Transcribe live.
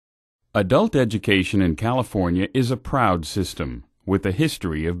Adult education in California is a proud system, with a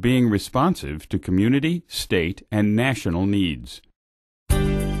history of being responsive to community, state, and national needs.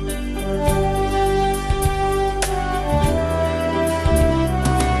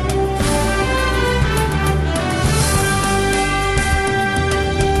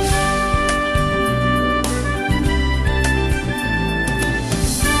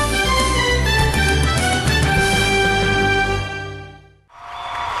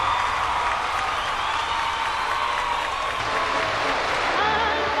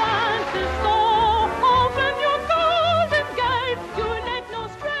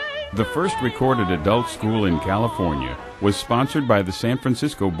 The first recorded adult school in California was sponsored by the San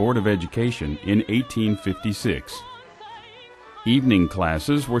Francisco Board of Education in 1856. Evening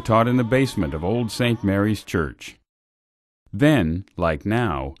classes were taught in the basement of Old St. Mary's Church. Then, like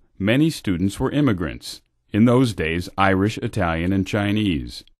now, many students were immigrants, in those days Irish, Italian, and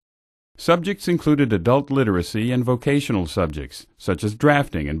Chinese. Subjects included adult literacy and vocational subjects, such as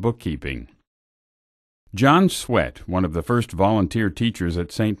drafting and bookkeeping. John Sweat, one of the first volunteer teachers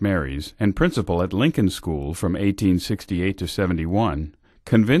at St. Mary's and principal at Lincoln School from 1868 to 71,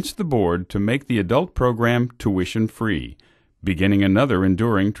 convinced the board to make the adult program tuition-free, beginning another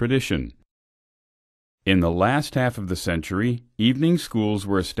enduring tradition. In the last half of the century, evening schools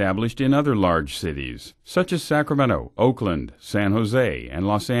were established in other large cities, such as Sacramento, Oakland, San Jose, and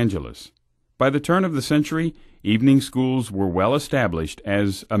Los Angeles. By the turn of the century, evening schools were well established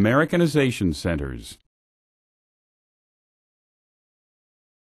as Americanization centers.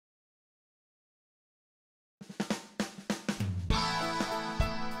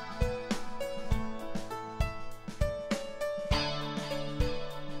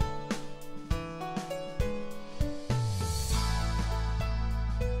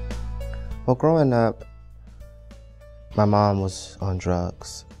 Well, growing up, my mom was on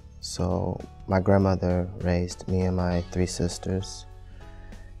drugs, so my grandmother raised me and my 3 sisters.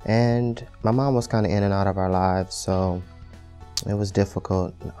 And my mom was kind of in and out of our lives, so it was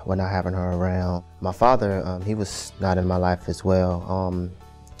difficult when not having her around. My father, he was not in my life as well.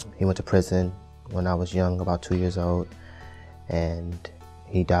 He went to prison when I was young, about 2 years old, and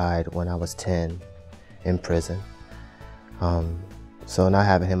he died when I was 10 in prison. So not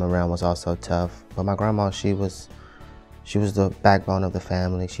having him around was also tough. But my grandma, she was the backbone of the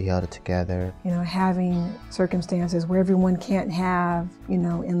family. She held it together. You know, having circumstances where everyone can't have, you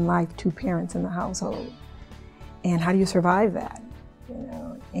know, in life 2 parents in the household. And how do you survive that? You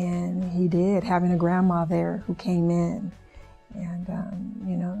know, and he did, having a grandma there who came in and,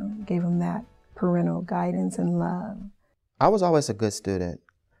 you know, gave him that parental guidance and love. I was always a good student.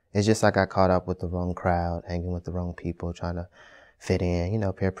 It's just I got caught up with the wrong crowd, hanging with the wrong people, trying to fit in. You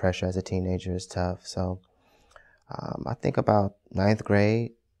know, peer pressure as a teenager is tough. So I think about 9th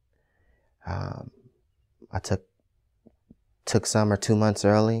grade, I took summer 2 months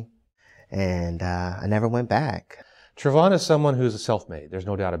early, and I never went back. Trevon is someone who's a self-made. There's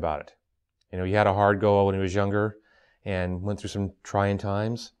no doubt about it. You know, he had a hard go when he was younger and went through some trying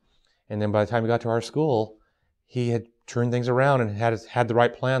times. And then by the time he got to our school, he had turned things around and had the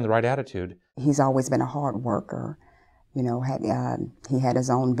right plan, the right attitude. He's always been a hard worker. You know, he had his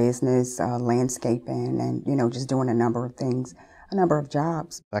own business, landscaping, and, you know, just doing a number of things, a number of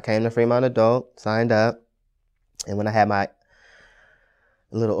jobs. I came to Fremont Adult, signed up, and when I had my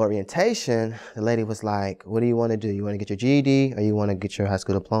little orientation, the lady was like, what do you want to do? You want to get your GED or you want to get your high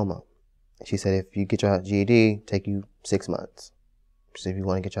school diploma? She said, if you get your GED, take you 6 months. She said, if you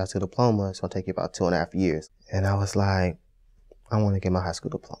want to get your high school diploma, it's going to take you about 2.5 years. And I was like, I want to get my high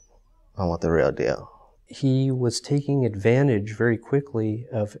school diploma. I want the real deal. He was taking advantage very quickly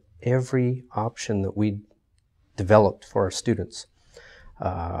of every option that we developed for our students.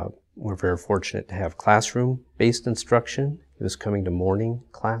 We're very fortunate to have classroom-based instruction. He was coming to morning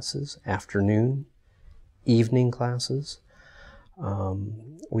classes, afternoon, evening classes.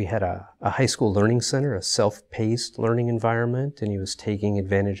 We had a high school learning center, a self-paced learning environment, and he was taking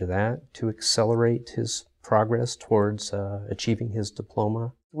advantage of that to accelerate his progress towards achieving his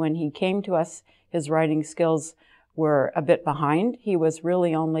diploma. When he came to us, his writing skills were a bit behind. He was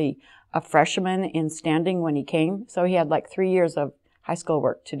really only a freshman in standing when he came, so he had like 3 years of high school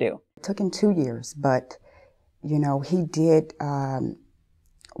work to do. It took him 2 years, but, you know, he did,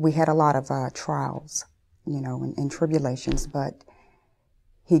 we had a lot of trials, you know, and tribulations, but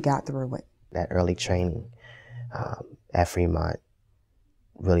he got through it. That early training at Fremont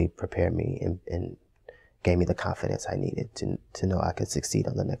really prepared me and gave me the confidence I needed to know I could succeed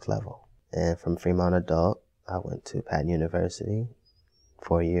on the next level. And from Fremont Adult, I went to Patton University,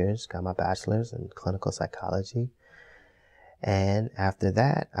 4 years, got my bachelor's in clinical psychology. And after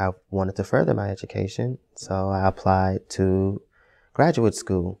that, I wanted to further my education, so I applied to graduate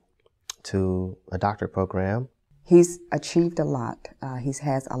school, to a doctorate program. He's achieved a lot. He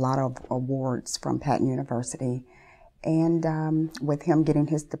has a lot of awards from Patton University, and with him getting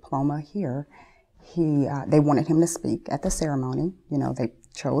his diploma here, they wanted him to speak at the ceremony. You know, they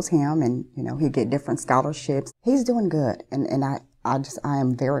chose him, and you know, he'd get different scholarships. He's doing good, and I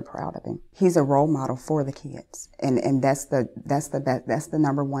am very proud of him. He's a role model for the kids, and that's the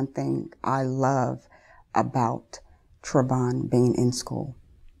number one thing I love about Trevon being in school,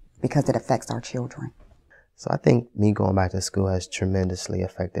 because it affects our children. So I think me going back to school has tremendously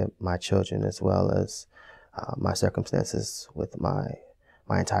affected my children, as well as my circumstances with my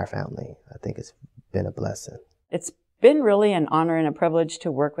entire family. I think it's been a blessing. It's been really an honor and a privilege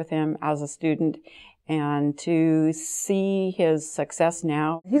to work with him as a student and to see his success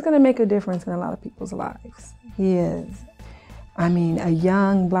now. He's going to make a difference in a lot of people's lives. He is. I mean, a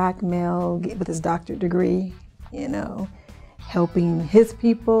young black male with his doctorate degree, you know, helping his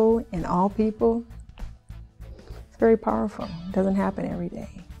people and all people. It's very powerful. It doesn't happen every day.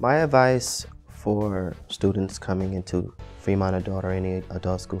 My advice for students coming into Fremont Adult, or any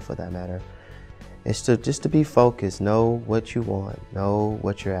adult school for that matter, is just to be focused. Know what you want. Know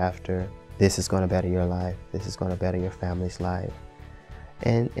what you're after. This is going to better your life. This is going to better your family's life.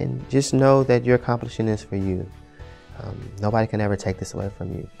 And just know that you're accomplishing this for you. Nobody can ever take this away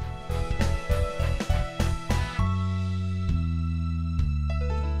from you.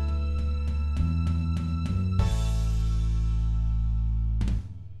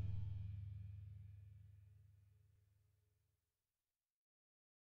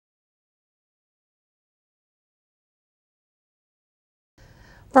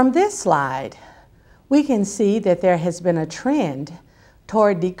 From this slide, we can see that there has been a trend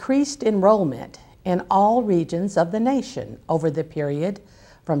toward decreased enrollment in all regions of the nation over the period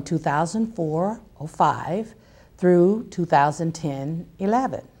from 2004-05 through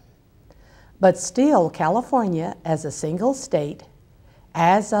 2010-11. But still, California, as a single state,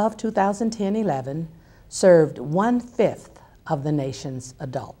 as of 2010-11, served 1/5 of the nation's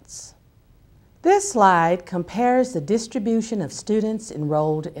adults. This slide compares the distribution of students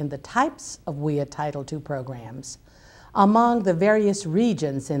enrolled in the types of WIA Title II programs among the various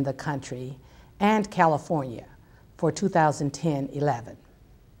regions in the country and California for 2010-11.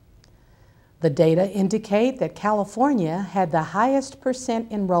 The data indicate that California had the highest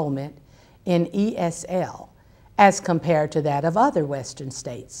percent enrollment in ESL as compared to that of other Western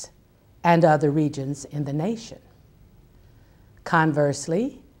states and other regions in the nation.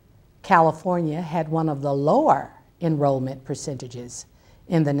 Conversely, California had one of the lower enrollment percentages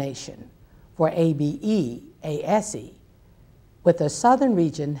in the nation for ABE, ASE, with the southern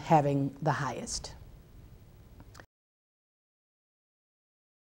region having the highest.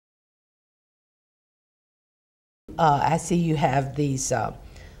 I see you have these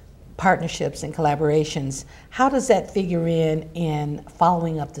partnerships and collaborations. How does that figure in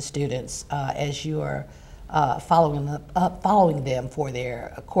following up the students as you are following them for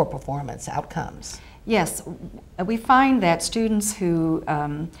their core performance outcomes? Yes, we find that students who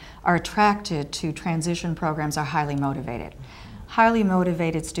are attracted to transition programs are highly motivated. Highly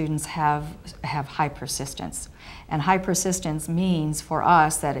motivated students have high persistence. And high persistence means for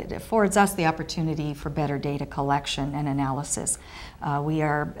us that it affords us the opportunity for better data collection and analysis. We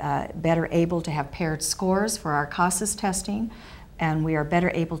are better able to have paired scores for our CASAS testing, and we are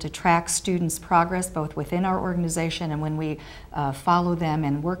better able to track students' progress both within our organization and when we follow them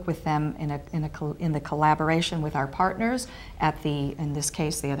and work with them in the collaboration with our partners at in this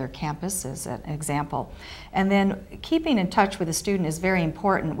case, the other campus is an example. And then keeping in touch with the student is very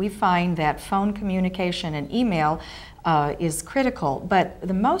important. We find that phone communication and email is critical, but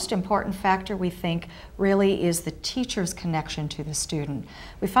the most important factor we think really is the teacher's connection to the student.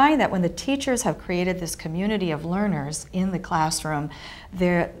 We find that when the teachers have created this community of learners in the classroom,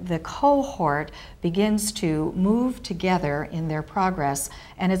 the cohort begins to move together in their progress,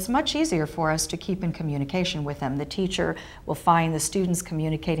 and it's much easier for us to keep in communication with them. The teacher will find the students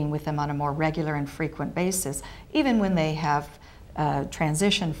communicating with them on a more regular and frequent basis, even when they have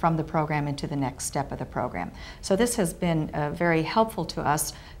transition from the program into the next step of the program. So this has been very helpful to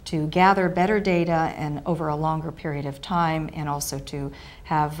us to gather better data and over a longer period of time, and also to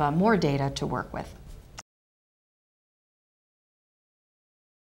have more data to work with.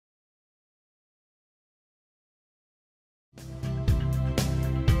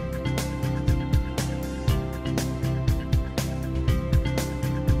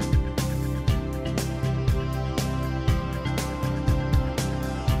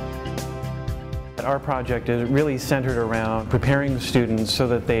 Our project is really centered around preparing the students so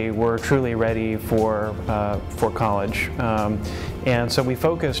that they were truly ready for college. And so we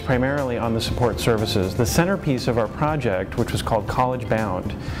focused primarily on the support services. The centerpiece of our project, which was called College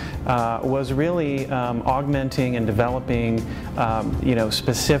Bound, was really augmenting and developing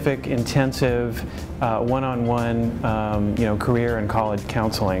specific, intensive, one-on-one career and college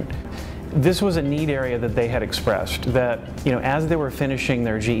counseling. This was a need area that they had expressed, that as they were finishing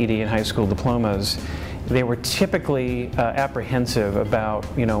their GED and high school diplomas, they were typically apprehensive about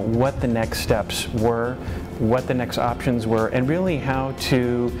what the next steps were, what the next options were, and really how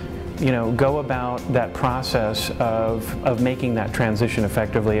to go about that process of making that transition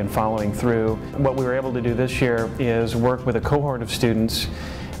effectively and following through. What we were able to do this year is work with a cohort of students,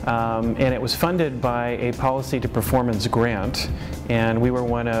 and it was funded by a Policy to Performance grant, and we were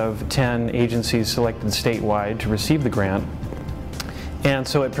one of 10 agencies selected statewide to receive the grant. And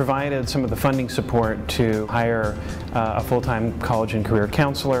so it provided some of the funding support to hire a full-time college and career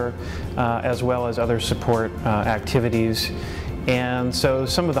counselor, as well as other support activities. And so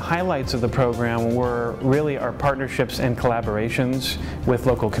some of the highlights of the program were really our partnerships and collaborations with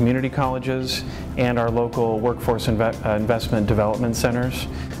local community colleges and our local workforce investment development centers.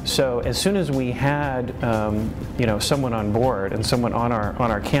 So as soon as we had someone on board and someone on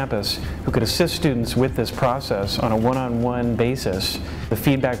our campus who could assist students with this process on a one-on-one basis, the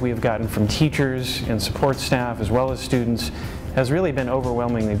feedback we've gotten from teachers and support staff as well as students has really been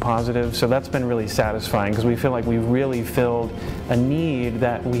overwhelmingly positive. So that's been really satisfying because we feel like we've really filled a need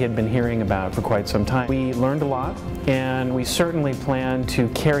that we had been hearing about for quite some time. We learned a lot, and we certainly plan to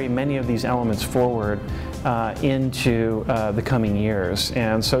carry many of these elements forward into the coming years.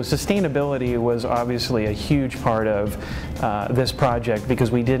 And so sustainability was obviously a huge part of this project, because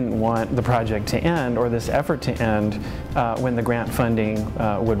we didn't want the project to end, or this effort to end, when the grant funding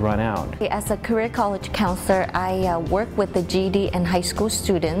would run out. As a career college counselor, I work with the GED and high school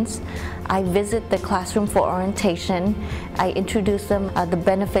students. I visit the classroom for orientation. I introduce them the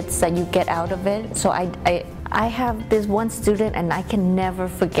benefits that you get out of it. So I have this one student, and I can never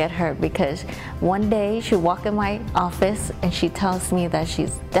forget her, because one day she walked in my office and she tells me that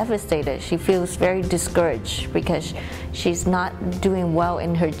she's devastated. She feels very discouraged because she's not doing well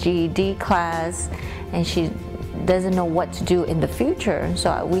in her GED class, and she doesn't know what to do in the future.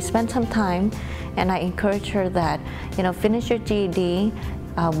 So we spent some time, and I encourage her that, finish your GED.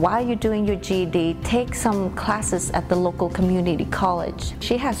 While you're doing your GED, take some classes at the local community college.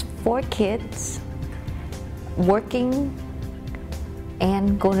 She has 4 kids, working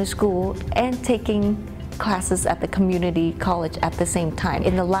and going to school and taking classes at the community college at the same time.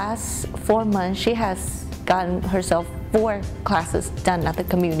 In the last 4 months, she has gotten herself 4 classes done at the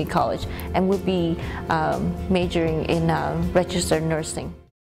community college, and will be majoring in registered nursing.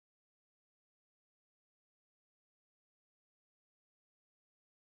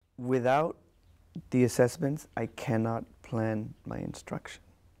 Without the assessments, I cannot plan my instruction.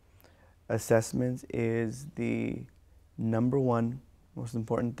 Assessments is the #1 most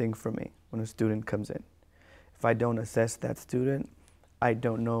important thing for me when a student comes in. If I don't assess that student, I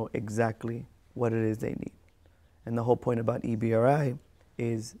don't know exactly what it is they need. And the whole point about EBRI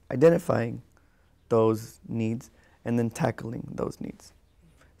is identifying those needs and then tackling those needs.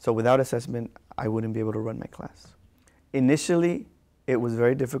 So without assessment, I wouldn't be able to run my class. Initially, it was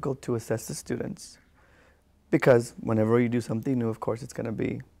very difficult to assess the students, because whenever you do something new, of course, it's going to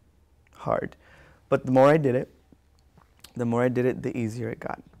be hard. But the more I did it, the easier it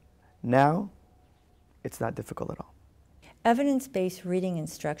got. Now, it's not difficult at all. Evidence-based reading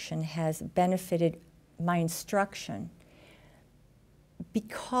instruction has benefited my instruction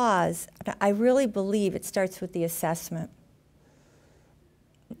because I really believe it starts with the assessment.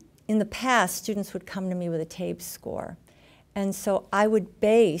 In the past, students would come to me with a TABE score, and so I would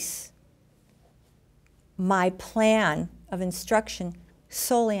base my plan of instruction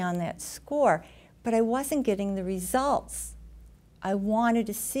solely on that score, but I wasn't getting the results I wanted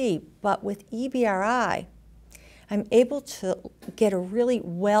to see. But with EBRI, I'm able to get a really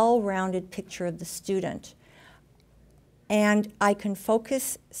well-rounded picture of the student, and I can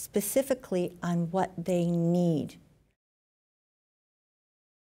focus specifically on what they need.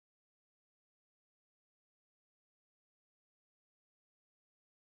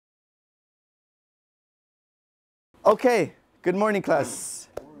 Okay, good morning, class.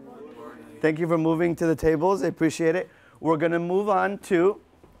 Thank you for moving to the tables. I appreciate it. We're going to move on to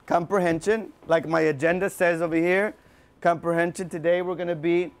comprehension. Like my agenda says over here, comprehension. Today we're going to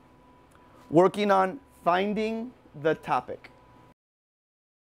be working on finding the topic.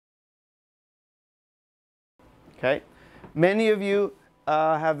 Okay? Many of you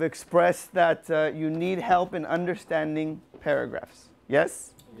have expressed that you need help in understanding paragraphs.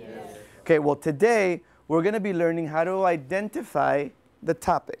 Yes? Yes. Okay, well today we're going to be learning how to identify the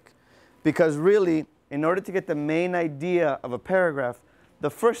topic. Because really, in order to get the main idea of a paragraph, the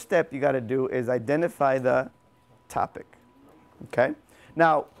first step you got to do is identify the topic. Okay?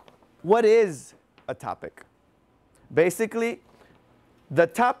 Now, what is a topic? Basically, the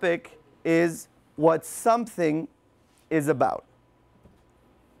topic is what something is about.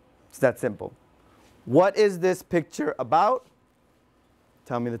 It's that simple. What is this picture about?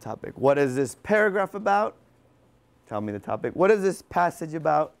 Tell me the topic. What is this paragraph about? Tell me the topic. What is this passage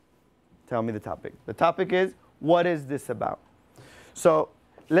about? Tell me the topic. The topic is, what is this about? So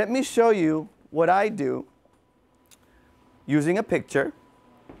let me show you what I do using a picture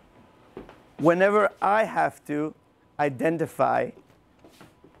whenever I have to identify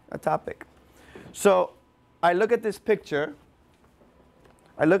a topic. So I look at this picture.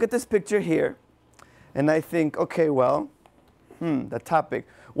 I look at this picture here, and I think, okay, well, the topic.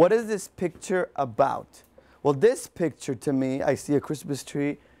 What is this picture about? Well, this picture to me, I see a Christmas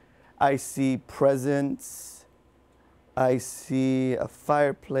tree, I see presents, I see a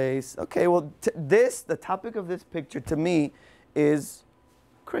fireplace. Okay, well, the topic of this picture to me is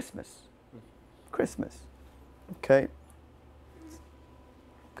Christmas. Christmas. Okay?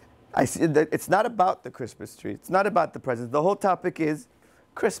 I see that it's not about the Christmas tree. It's not about the presents. The whole topic is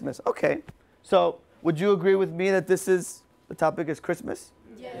Christmas. Okay. So, would you agree with me that the topic is Christmas?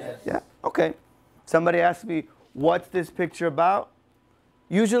 Yes. Yeah? Okay. Somebody asks me, what's this picture about?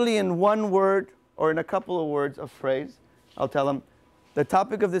 Usually in one word or in a couple of words of phrase, I'll tell them, the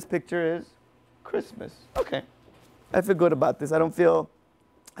topic of this picture is Christmas. Okay. I feel good about this. I don't feel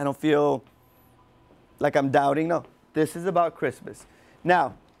like I'm doubting. No. This is about Christmas.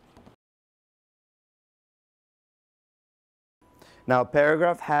 Now, a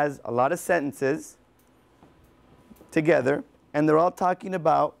paragraph has a lot of sentences together, and they're all talking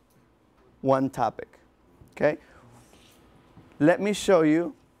about one topic. Okay? Let me show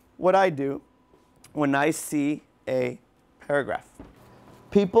you what I do when I see a paragraph.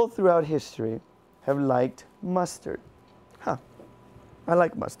 People throughout history have liked mustard. I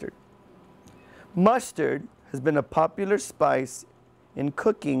like mustard. Mustard has been a popular spice in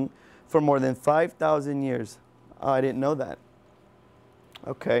cooking for more than 5,000 years. Oh, I didn't know that.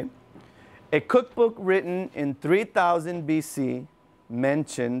 Okay. A cookbook written in 3000 BC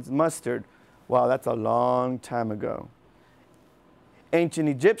mentions mustard. Wow, that's a long time ago. Ancient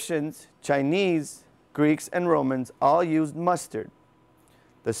Egyptians, Chinese, Greeks, and Romans all used mustard.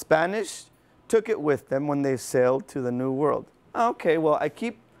 The Spanish took it with them when they sailed to the New World. Okay, well, I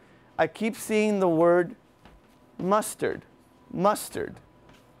keep seeing the word mustard, mustard,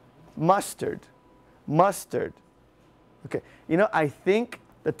 mustard, mustard. Okay, you know, I think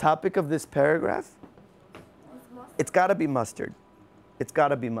the topic of this paragraph, it's got to be mustard. It's got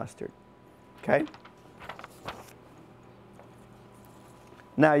to be mustard. Okay?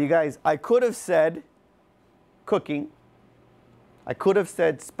 Now, you guys, I could have said cooking. I could have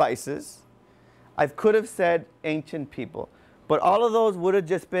said spices. I could have said ancient people. But all of those would have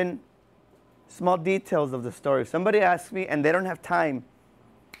just been small details of the story. If somebody asks me and they don't have time,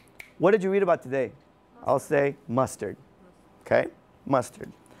 what did you read about today? I'll say mustard. Okay?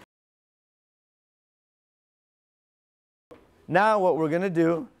 Mustard. Now what we're going to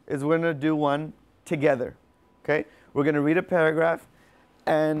do is we're going to do one together. Okay? We're going to read a paragraph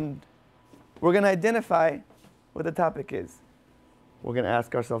and we're going to identify what the topic is. We're going to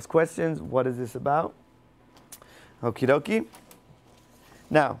ask ourselves questions. What is this about? Okie dokie.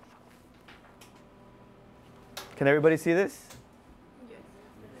 Now, can everybody see this? Yes.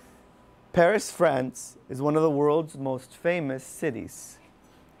 Paris, France is one of the world's most famous cities.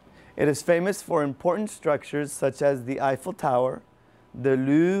 It is famous for important structures such as the Eiffel Tower, the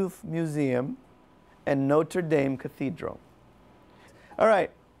Louvre Museum, and Notre Dame Cathedral. All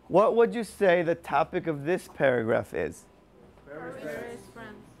right, what would you say the topic of this paragraph is? Paris,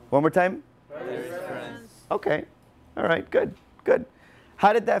 France. One more time? Paris, France. Okay. All right, good, good.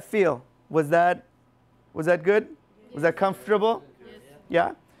 How did that feel? Was that good? Yes. Was that comfortable? Yes.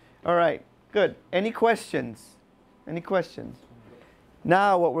 Yeah? All right, good. Any questions? Any questions?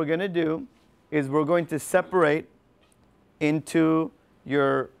 Now what we're going to do is we're going to separate into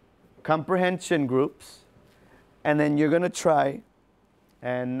your comprehension groups, and then you're going to try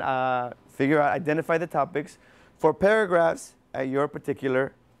and identify the topics for paragraphs at your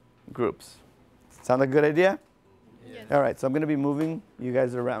particular groups. Sound like a good idea? Yes. All right, so I'm going to be moving you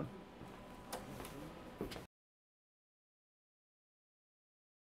guys around.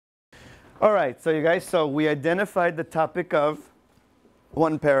 All right, so you guys, so we identified the topic of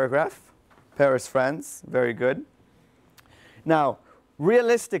one paragraph. Paris, France. Very good. Now,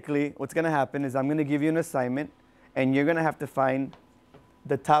 realistically, what's going to happen is I'm going to give you an assignment, and you're going to have to find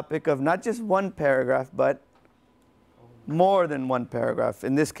the topic of not just one paragraph, but more than one paragraph.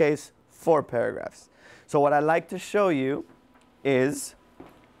 In this case, 4 paragraphs. So what I'd like to show you is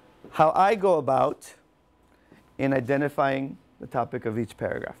how I go about in identifying the topic of each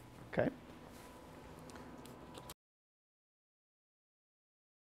paragraph. Okay?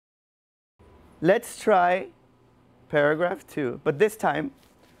 Let's try paragraph 2, but this time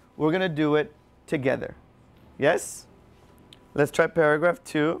we're going to do it together. Yes? Let's try paragraph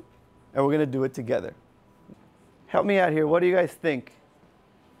 2, and we're going to do it together. Help me out here. What do you guys think?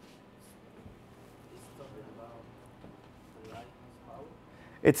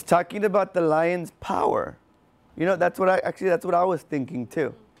 It's talking about the lion's power. You know, that's what I was thinking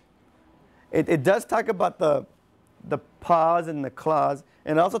too. It does talk about the paws and the claws,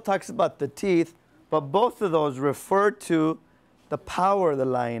 and it also talks about the teeth, but both of those refer to the power the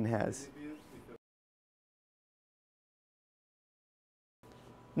lion has.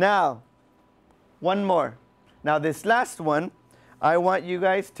 Now, one more. Now this last one, I want you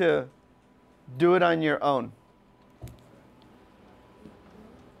guys to do it on your own.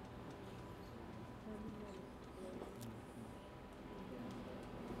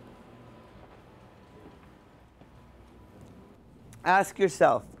 Ask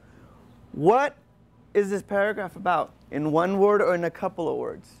yourself, what is this paragraph about? In one word or in a couple of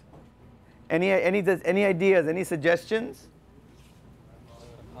words? Any ideas, any suggestions?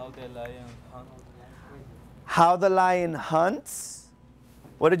 How the lion hunts. How the lion hunts?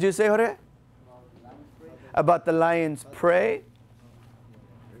 What did you say, Jorge? About the lion's prey?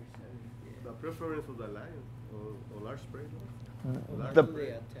 The preference of the lion or large prey?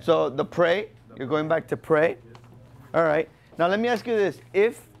 So the prey, you're going back to prey? All right. Now let me ask you this.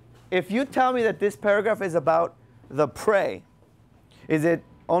 If you tell me that this paragraph is about the prey, is it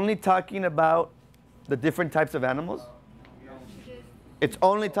only talking about the different types of animals? It's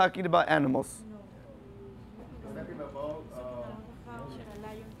only talking about animals.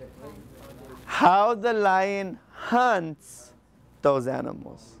 How the lion hunts those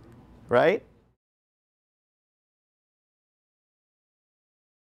animals, right?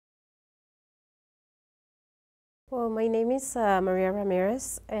 Well, my name is Maria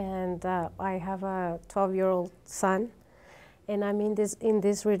Ramirez, and I have a 12-year-old son. And I'm in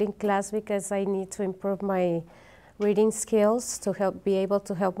this reading class because I need to improve my reading skills to be able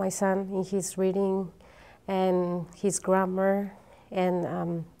to help my son in his reading and his grammar.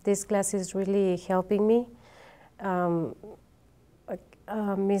 And this class is really helping me.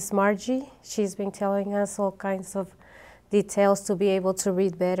 Miss Margie, she's been telling us all kinds of details to be able to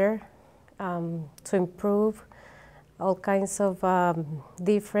read better, to improve, all kinds of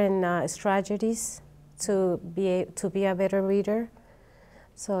different strategies to be a better reader.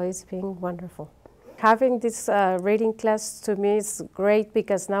 So it's been wonderful. Having this reading class to me is great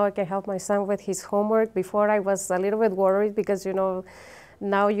because now I can help my son with his homework. Before I was a little bit worried because, you know,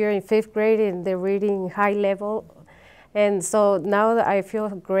 now you're in 5th grade and they're reading high level. And so now I feel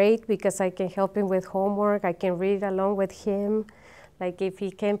great because I can help him with homework. I can read along with him. Like if he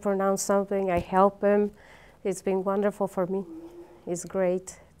can't pronounce something, I help him. It's been wonderful for me. It's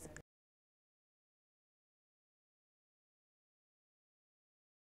great.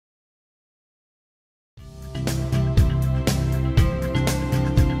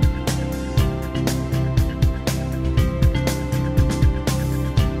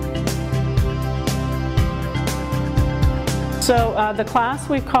 So the class,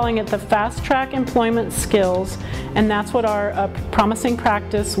 we're calling it the Fast Track Employment Skills, and that's what our promising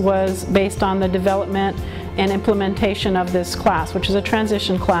practice was based on the development and implementation of this class, which is a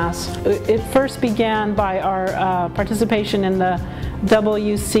transition class. It first began by our participation in the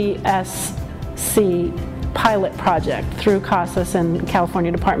WCSC pilot project through CASAS and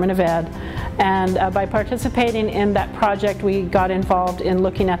California Department of Ed. And by participating in that project, we got involved in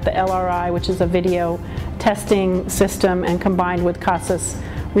looking at the LRI, which is a video testing system, and combined with CASAS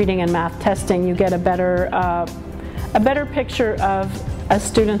reading and math testing, you get a better picture of a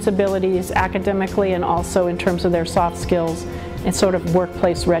student's abilities academically and also in terms of their soft skills and sort of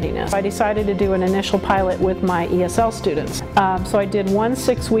workplace readiness. I decided to do an initial pilot with my ESL students. So I did one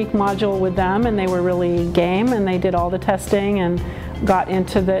 6-week module with them, and they were really game, and they did all the testing and got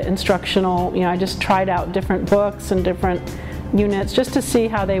into the instructional, I just tried out different books and different units just to see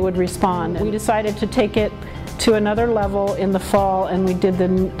how they would respond. We decided to take it to another level in the fall, and we did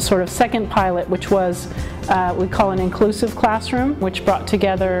the sort of second pilot, which was we call an inclusive classroom, which brought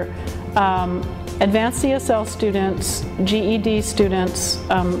together Advanced ESL students, GED students,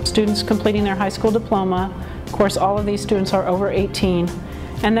 students completing their high school diploma. Of course, all of these students are over 18.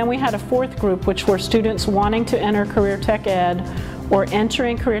 And then we had a fourth group, which were students wanting to enter career tech ed or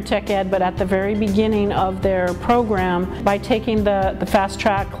entering career tech ed, but at the very beginning of their program, by taking the fast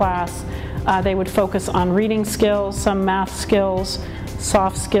track class, they would focus on reading skills, some math skills,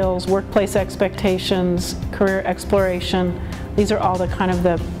 soft skills, workplace expectations, career exploration. These are all the kind of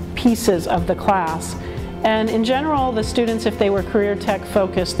the pieces of the class. And in general, the students, if they were career tech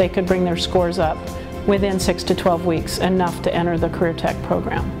focused, they could bring their scores up within 6 to 12 weeks, enough to enter the career tech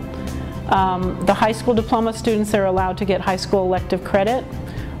program. The high school diploma students are allowed to get high school elective credit.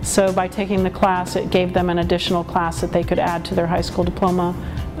 So by taking the class, it gave them an additional class that they could add to their high school diploma,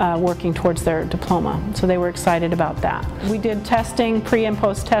 working towards their diploma. So they were excited about that. We did testing, pre and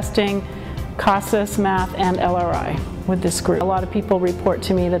post testing, CASAS, math, and LRI with this group. A lot of people report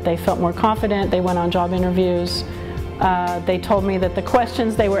to me that they felt more confident, they went on job interviews. They told me that the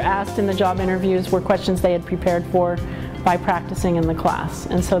questions they were asked in the job interviews were questions they had prepared for by practicing in the class.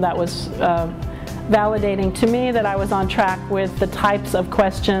 And so that was validating to me that I was on track with the types of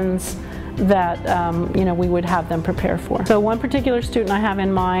questions that we would have them prepare for. So one particular student I have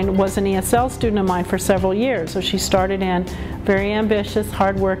in mind was an ESL student of mine for several years. So she started in, very ambitious,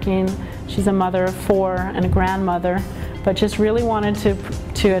 hardworking. She's a mother of 4 and a grandmother, but just really wanted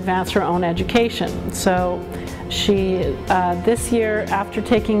to advance her own education. So she, this year, after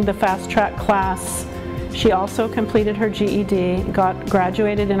taking the fast track class, she also completed her GED,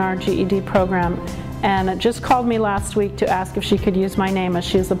 graduated in our GED program, and just called me last week to ask if she could use my name as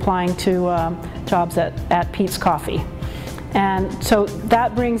she is applying to jobs at Pete's Coffee. And so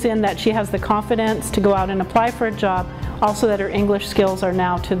that brings in that she has the confidence to go out and apply for a job, also that her English skills are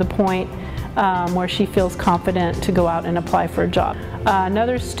now to the point where she feels confident to go out and apply for a job.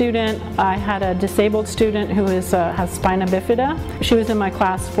 Another student, I had a disabled student who has spina bifida. She was in my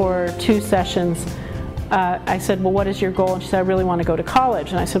class for 2 sessions. I said, well, what is your goal? And she said, I really want to go to college.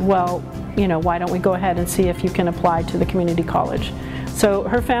 And I said, well, why don't we go ahead and see if you can apply to the community college. So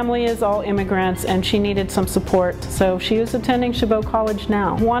her family is all immigrants and she needed some support. So she is attending Chabot College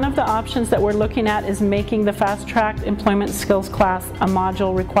now. One of the options that we're looking at is making the fast track employment skills class a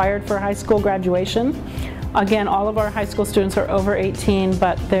module required for high school graduation. Again, all of our high school students are over 18,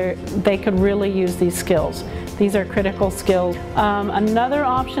 but they could really use these skills. These are critical skills. Another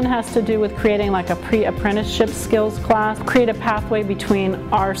option has to do with creating like a pre-apprenticeship skills class, create a pathway between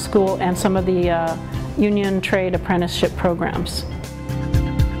our school and some of the union trade apprenticeship programs.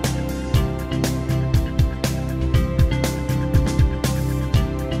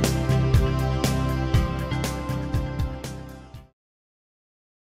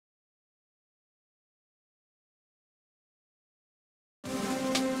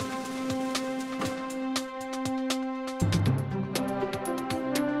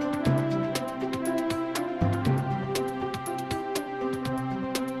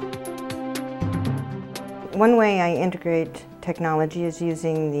 One way I integrate technology is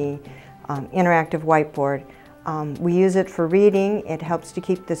using the interactive whiteboard. We use it for reading. It helps to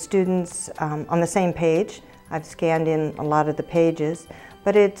keep the students on the same page. I've scanned in a lot of the pages,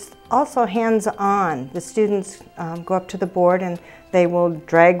 but it's also hands-on. The students go up to the board and they will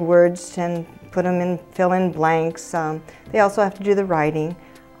drag words and put them in, fill in blanks. They also have to do the writing.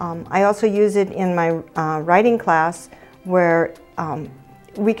 I also use it in my writing class where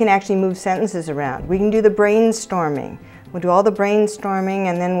we can actually move sentences around. We can do the brainstorming. We'll do all the brainstorming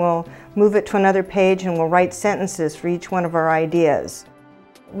and then we'll move it to another page and we'll write sentences for each one of our ideas.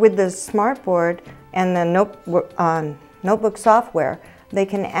 With the smartboard and the notebook software, I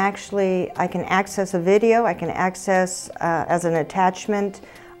can access a video, I can access as an attachment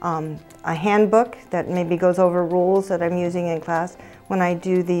a handbook that maybe goes over rules that I'm using in class. When I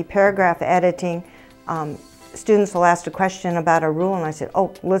do the paragraph editing, students will ask a question about a rule and I said,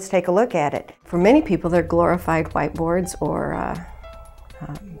 oh, let's take a look at it. For many people, they're glorified whiteboards or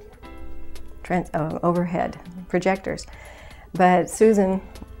overhead projectors. But Susan,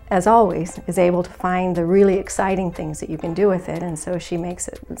 as always, is able to find the really exciting things that you can do with it, and so she makes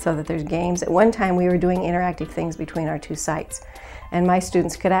it so that there's games. At one time, we were doing interactive things between our 2 sites, and my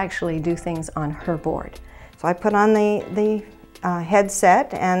students could actually do things on her board. So I put on the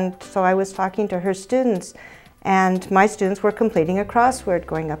headset, and so I was talking to her students, and my students were completing a crossword,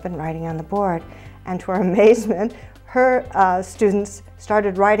 going up and writing on the board. And to our amazement, her students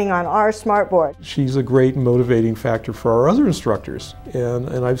started writing on our smartboard. She's a great motivating factor for our other instructors, and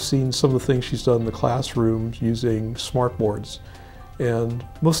I've seen some of the things she's done in the classroom using smartboards. And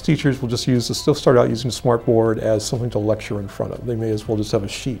most teachers will just they'll start out using a smartboard as something to lecture in front of. They may as well just have a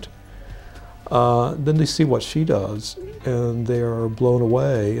sheet. then they see what she does and they are blown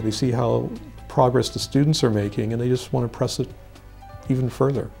away. They see how progress the students are making and they just want to press it even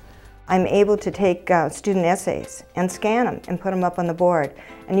further. I'm able to take student essays and scan them and put them up on the board.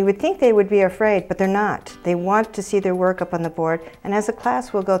 And you would think they would be afraid, but they're not. They want to see their work up on the board, and as a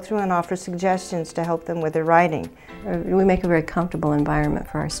class we'll go through and offer suggestions to help them with their writing. We make a very comfortable environment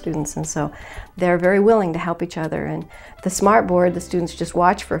for our students, and so they're very willing to help each other. And the smart board, the students just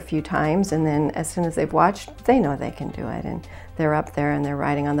watch for a few times, and then as soon as they've watched, they know they can do it, and they're up there and they're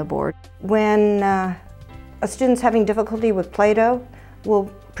writing on the board. When a student's having difficulty with Play-Doh,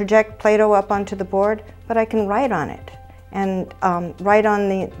 we'll project Play-Doh up onto the board, but I can write on it and write on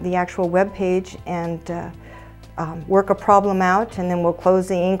the actual web page and work a problem out, and then we'll close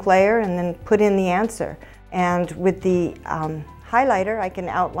the ink layer and then put in the answer. And with the highlighter, I can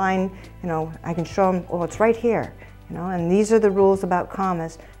outline, I can show them, oh, it's right here, and these are the rules about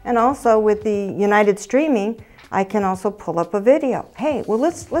commas. And also with the United Streaming, I can also pull up a video. Hey, well,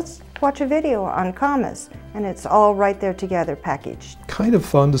 let's watch a video on commas, and it's all right there together, packaged. Kind of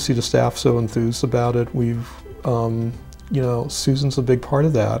fun to see the staff so enthused about it. We've, Susan's a big part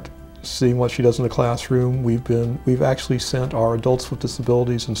of that. Seeing what she does in the classroom, we've actually sent our adults with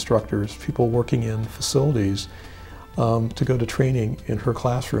disabilities instructors, people working in facilities, to go to training in her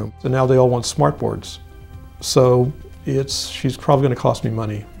classroom. And now they all want smart boards. So she's probably going to cost me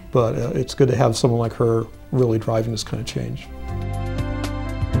money, but it's good to have someone like her really driving this kind of change.